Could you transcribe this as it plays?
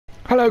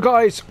Hello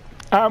guys,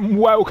 and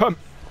welcome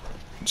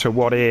to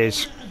what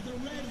is...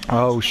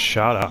 Oh,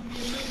 shut up.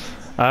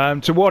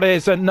 To what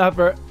is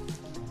another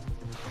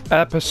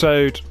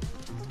episode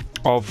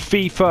of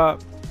FIFA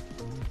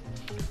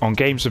on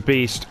Games of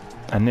Beast,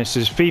 and this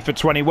is FIFA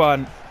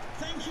 21,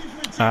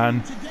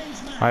 and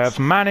I have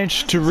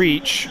managed to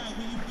reach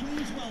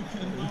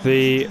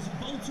the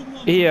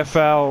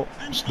EFL,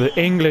 the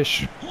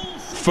English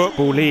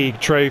Football League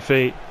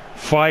trophy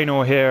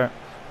final here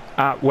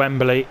at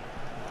Wembley.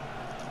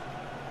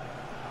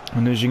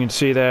 And as you can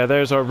see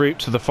there's our route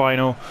to the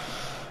final.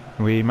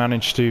 We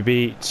managed to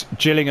beat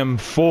Gillingham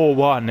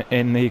 4-1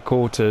 in the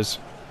quarters,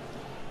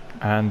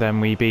 and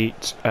then we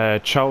beat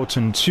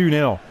Charlton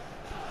 2-0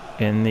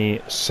 in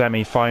the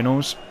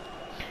semi-finals.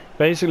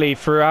 Basically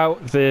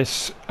throughout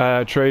this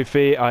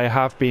trophy I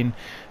have been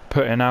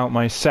putting out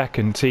my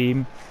second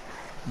team,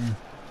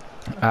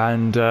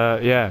 and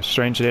yeah,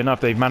 strangely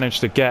enough they've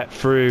managed to get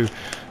through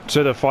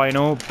to the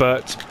final,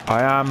 but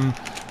I am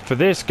for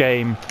this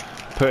game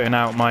putting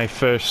out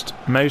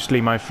mostly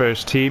my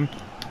first team,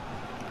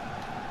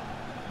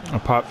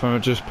 apart from I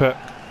just put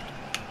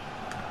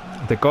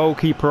the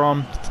goalkeeper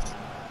on,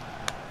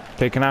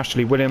 taking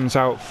Ashley Williams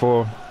out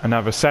for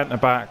another centre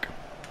back,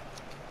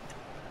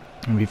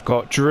 and we've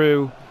got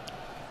Drew,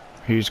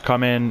 who's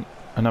come in,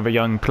 another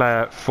young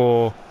player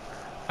for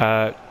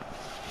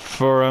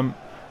Fulham,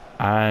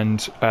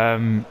 and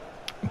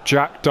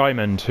Jack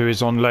Diamond, who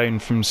is on loan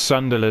from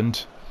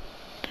Sunderland.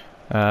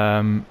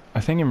 I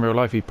think in real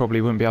life he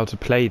probably wouldn't be able to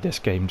play this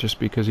game just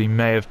because he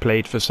may have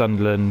played for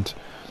Sunderland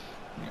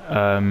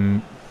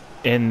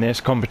in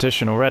this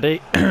competition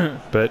already.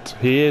 But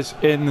he is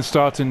in the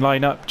starting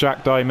lineup,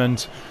 Jack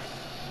Diamond,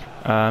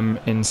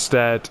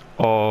 instead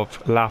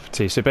of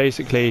Lafferty. So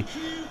basically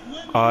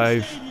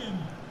it's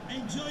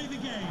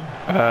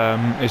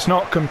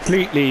not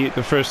completely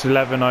the first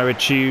 11 I would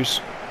choose,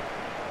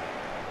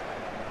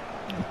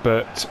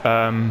 but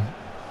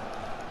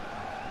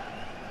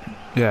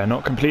yeah,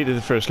 not completely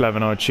the first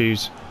 11 I would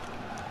choose,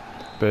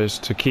 but is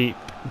to keep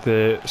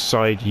the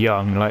side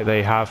young like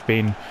they have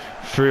been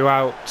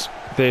throughout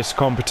this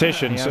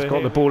competition. He has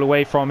got the ball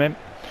away from him.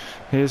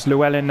 Here's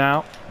Llewellyn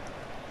now,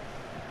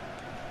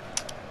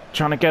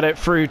 trying to get it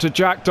through to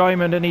Jack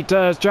Diamond, and he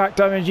does. Jack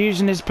Diamond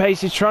using his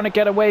pace, he's trying to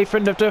get away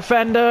from the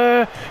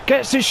defender,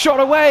 gets his shot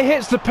away,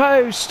 hits the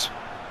post.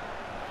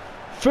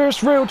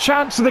 First real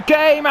chance of the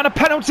game, and a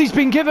penalty's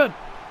been given.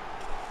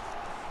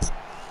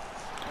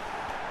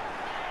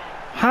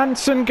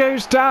 Hansen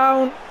goes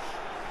down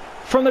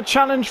from the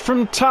challenge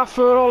from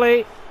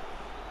Taffaroli,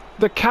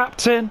 the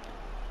captain.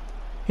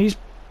 He's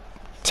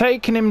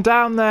taken him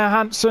down there,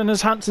 Hansen,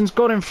 as Hansen's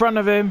got in front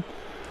of him.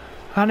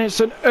 And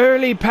it's an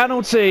early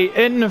penalty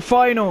in the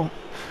final.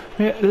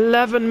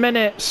 11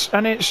 minutes,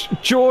 and it's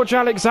George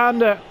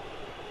Alexander.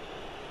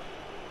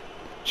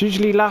 It's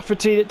usually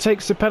Lafferty that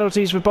takes the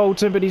penalties for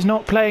Bolton, but he's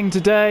not playing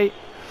today.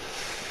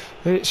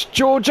 It's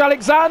George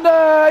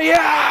Alexander,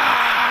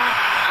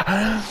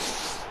 yeah!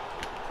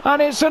 And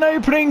it's an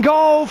opening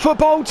goal for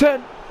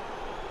Bolton.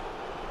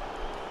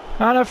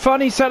 And a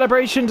funny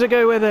celebration to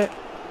go with it.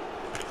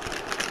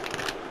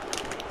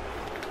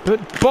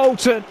 But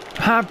Bolton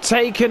have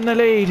taken the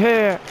lead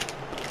here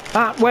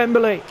at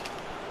Wembley.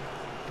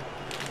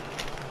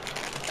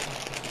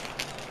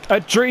 A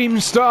dream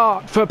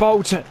start for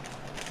Bolton.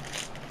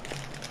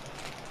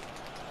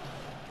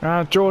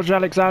 George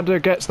Alexander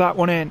gets that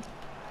one in.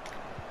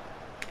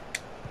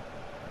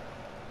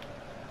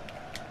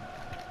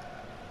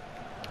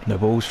 The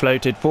ball's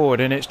floated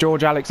forward, and it's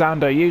George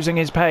Alexander using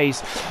his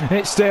pace.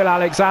 It's still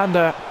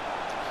Alexander.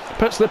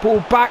 Puts the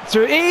ball back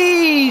to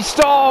East.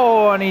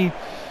 Oh, and he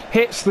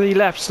hits the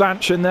left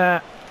stanchion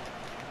there.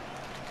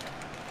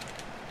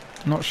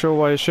 Not sure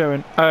why he's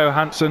showing. Oh,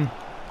 Hansen,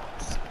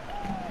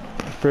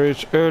 for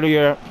his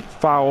earlier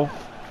foul,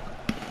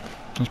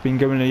 has been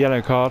given a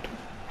yellow card.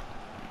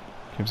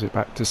 Gives it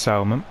back to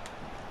Salmon.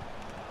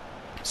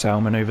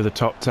 Salmon over the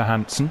top to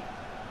Hansen,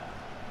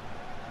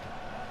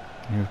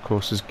 who of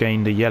course has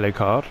gained a yellow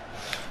card.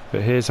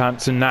 But here's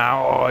Hansen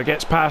now. Oh, he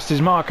gets past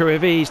his marker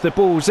with ease. The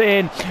ball's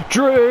in.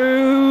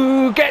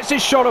 Drew gets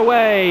his shot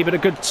away, but a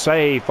good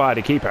save by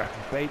the keeper.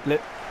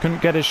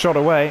 Couldn't get his shot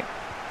away.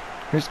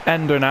 Here's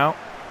Ender now.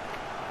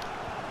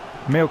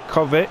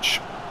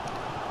 Milkovic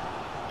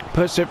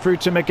puts it through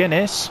to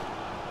McGuinness.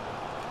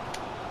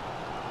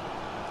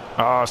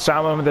 Oh,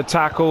 Salmon with the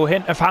tackle.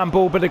 Hint of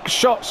handball, but the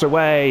shot's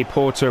away.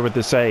 Porter with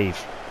the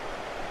save.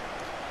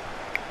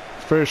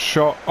 First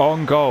shot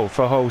on goal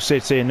for Hull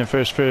City in the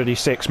first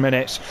 36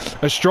 minutes.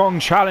 A strong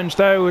challenge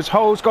though, as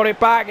Hull's got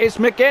it back. It's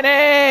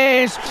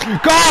McGuinness!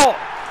 Goal!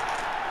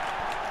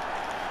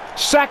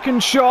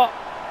 Second shot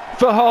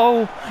for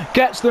Hull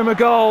gets them a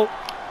goal.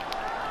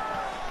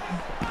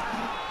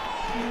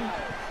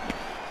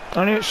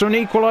 And it's an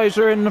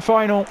equaliser in the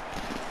final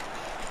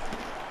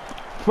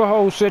for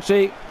Hull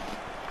City.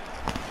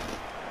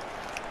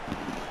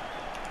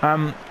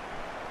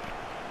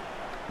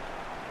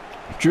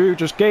 Drew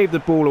just gave the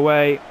ball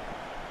away,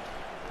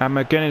 and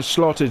McGuinness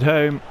slotted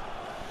home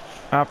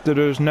after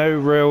there was no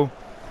real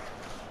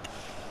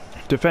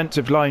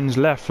defensive lines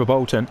left for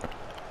Bolton.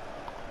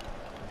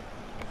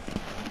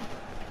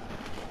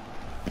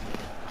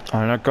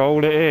 And a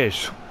goal it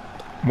is.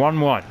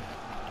 1-1.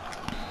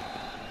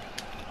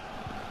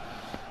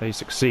 They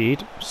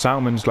succeed.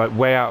 Salmon's like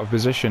way out of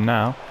position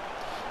now.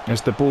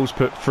 As the ball's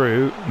put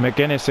through.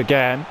 McGuinness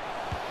again.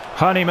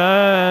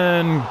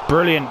 Honeyman!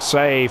 Brilliant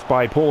save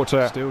by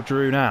Porter. Still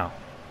Drew now.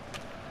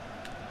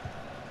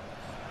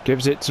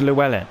 Gives it to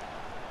Llewellyn.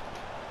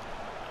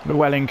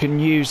 Llewellyn can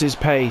use his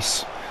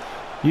pace.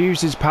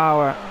 Use his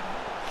power.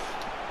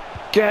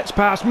 Gets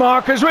past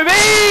markers with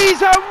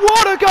ease! And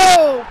what a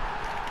goal!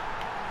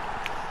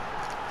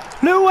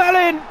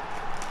 Llewellyn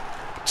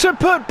to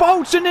put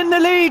Bolton in the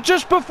lead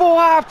just before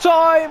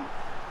half-time.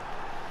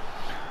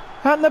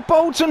 And the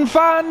Bolton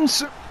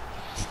fans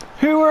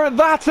who were at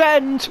that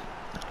end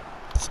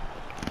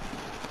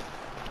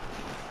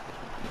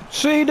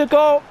see the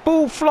goal,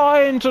 ball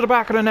fly into the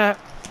back of the net.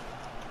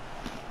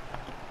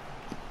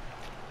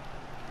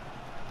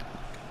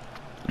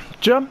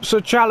 Jumps a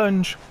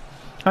challenge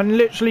and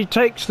literally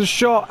takes the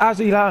shot as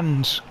he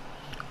lands.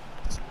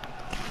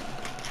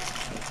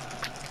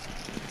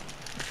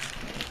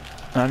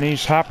 And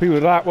he's happy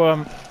with that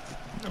one.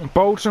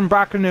 Bolton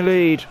back in the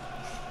lead.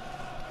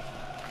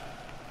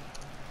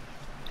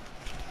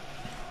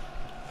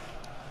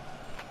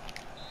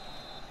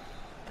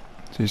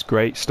 This is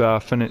great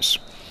stuff, and it's,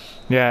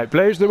 yeah, it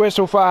blows the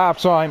whistle for half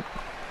time.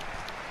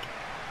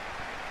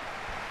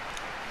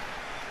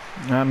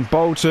 And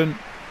Bolton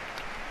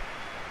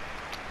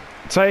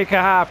take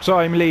a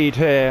half-time lead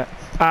here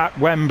at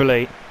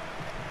Wembley.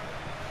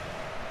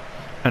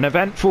 An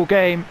eventful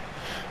game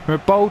where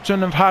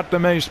Bolton have had the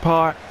most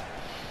part,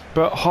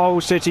 but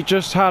Hull City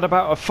just had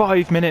about a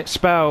 5-minute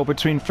spell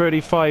between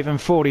 35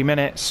 and 40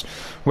 minutes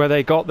where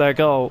they got their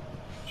goal.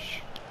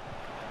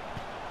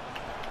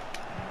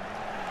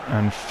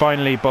 And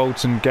finally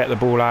Bolton get the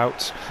ball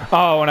out.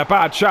 Oh, and a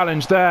bad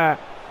challenge there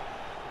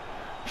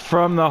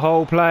from the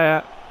Hull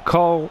player,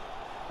 Coyle.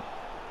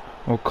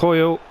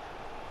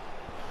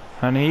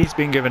 And he's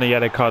been given a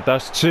yellow card.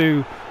 That's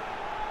 2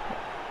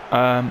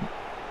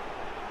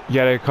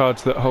 yellow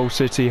cards that Hull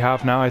City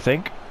have now, I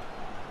think.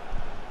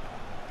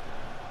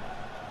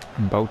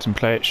 And Bolton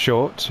play it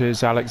short.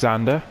 Here's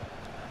Alexander.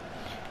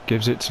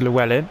 Gives it to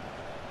Llewellyn.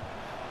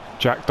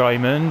 Jack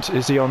Diamond.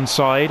 Is he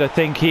onside? I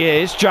think he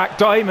is. Jack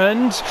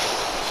Diamond.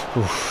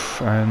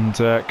 Oof. And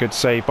good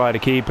save by the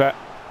keeper.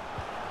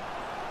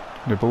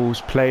 The ball's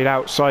played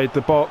outside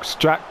the box.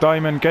 Jack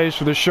Diamond goes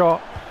for the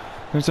shot.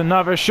 There's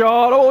another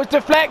shot. Oh, it's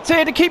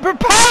deflected. The keeper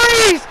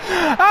parries!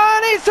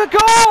 And it's a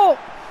goal!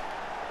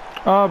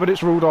 Oh, but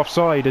it's ruled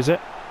offside, is it?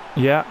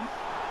 Yeah.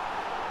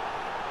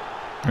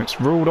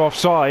 It's ruled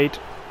offside.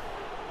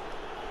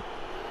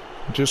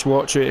 Just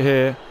watch it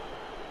here.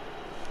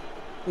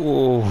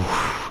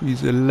 Oh,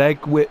 he's a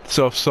leg width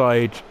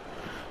offside,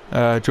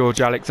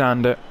 George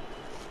Alexander.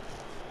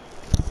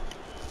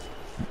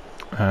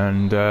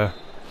 And,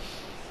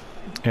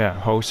 yeah,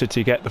 Hull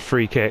City get the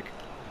free kick.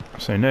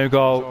 So no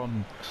goal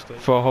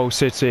for Hull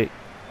City.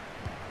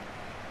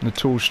 The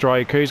tall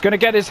striker, who's going to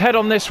get his head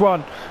on this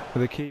one.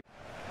 With a keep.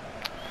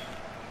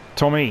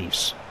 Tom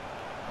Eaves.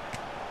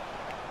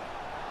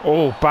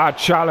 Oh, bad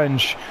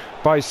challenge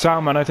by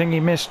Salmon. I think he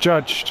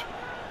misjudged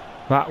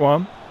that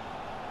one.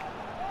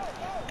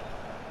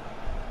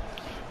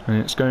 And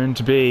it's going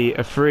to be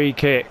a free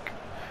kick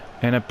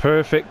in a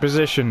perfect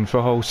position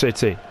for Hull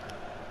City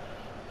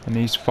in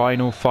these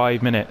final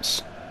 5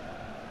 minutes.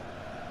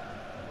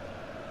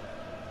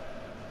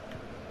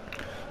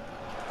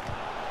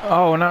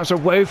 Oh, and that's a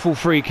woeful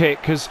free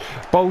kick because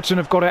Bolton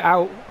have got it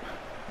out,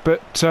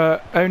 but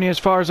only as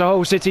far as a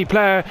Hull City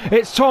player.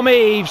 It's Tom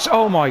Eaves.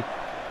 Oh my,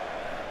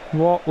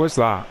 what was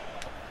that?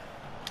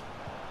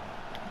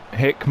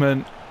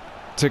 Hickman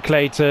to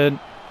Clayton.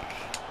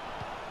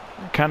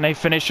 Can they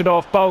finish it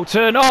off?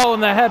 Bolton. Oh,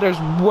 and the header's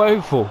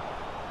woeful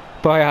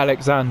by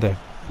Alexander.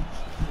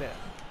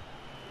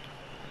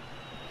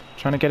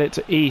 Trying to get it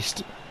to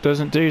East.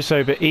 Doesn't do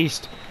so, but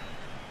East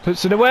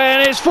puts it away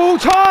and it's full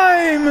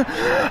time!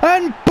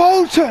 And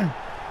Bolton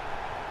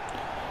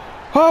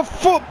are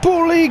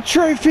Football League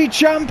Trophy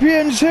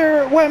champions here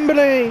at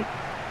Wembley.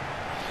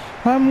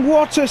 And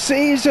what a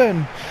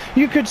season!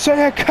 You could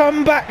say a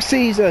comeback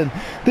season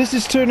this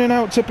is turning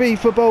out to be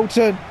for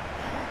Bolton.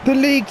 The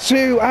League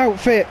 2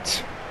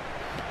 outfit,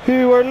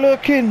 who are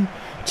looking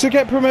to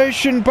get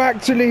promotion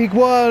back to League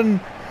 1,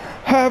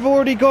 have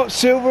already got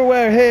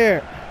silverware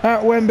here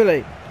at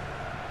Wembley.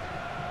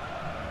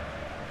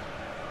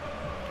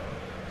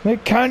 They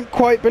can't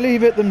quite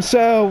believe it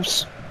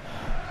themselves,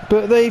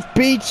 but they've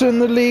beaten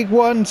the League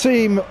 1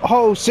 team,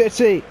 Hull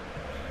City,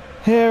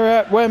 here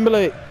at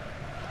Wembley.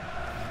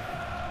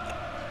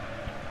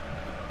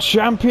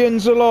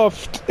 Champions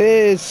aloft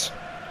is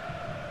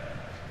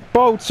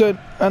Bolton,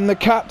 and the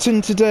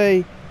captain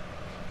today,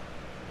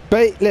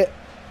 Bately.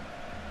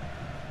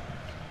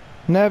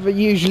 Never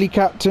usually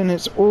captain,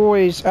 it's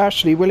always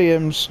Ashley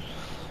Williams,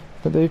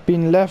 but they've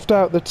been left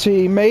out the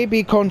team,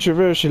 maybe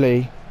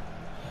controversially,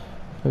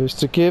 is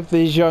to give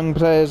these young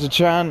players a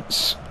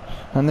chance,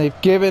 and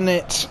they've given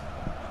it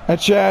a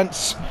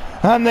chance,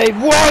 and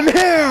they've won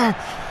here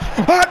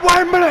at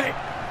Wembley.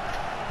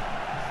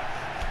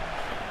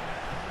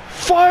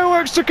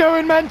 Fireworks are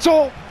going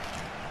mental.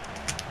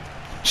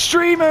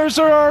 Streamers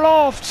are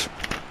aloft.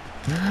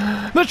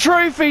 The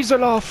trophy's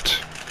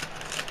aloft.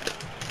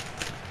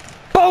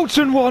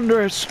 Bolton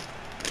Wanderers,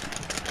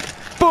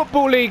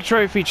 Football League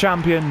Trophy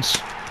champions.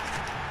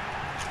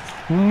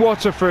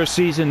 What a first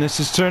season this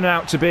has turned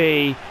out to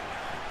be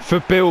for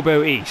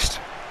Bilbo East.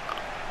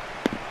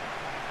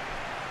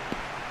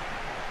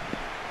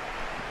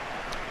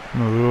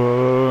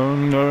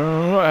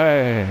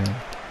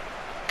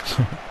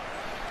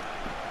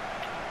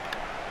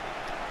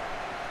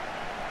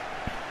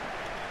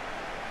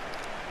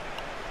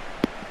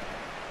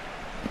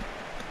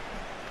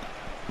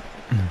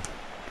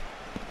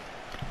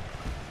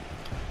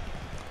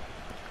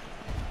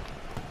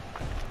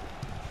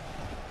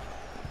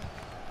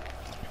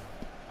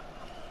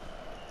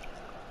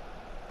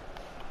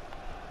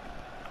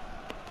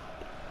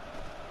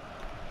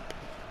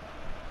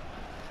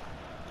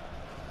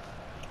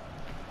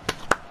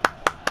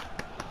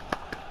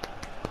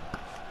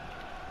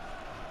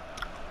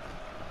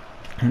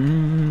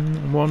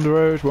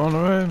 Wanderers,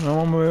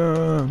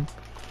 onward.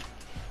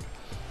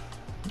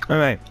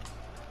 Alright,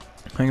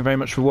 thank you very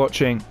much for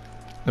watching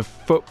the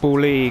Football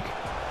League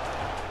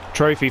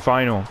Trophy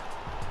final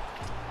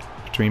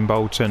between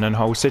Bolton and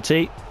Hull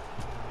City.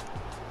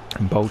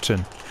 And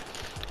Bolton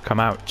come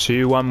out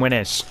 2-1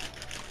 winners.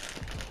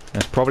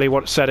 That's probably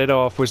what set it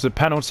off, was the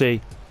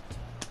penalty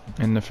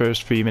in the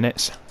first few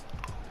minutes.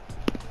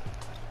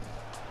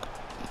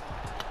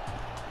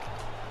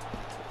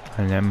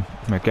 And then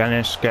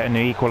McGuinness getting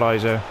the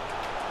equaliser.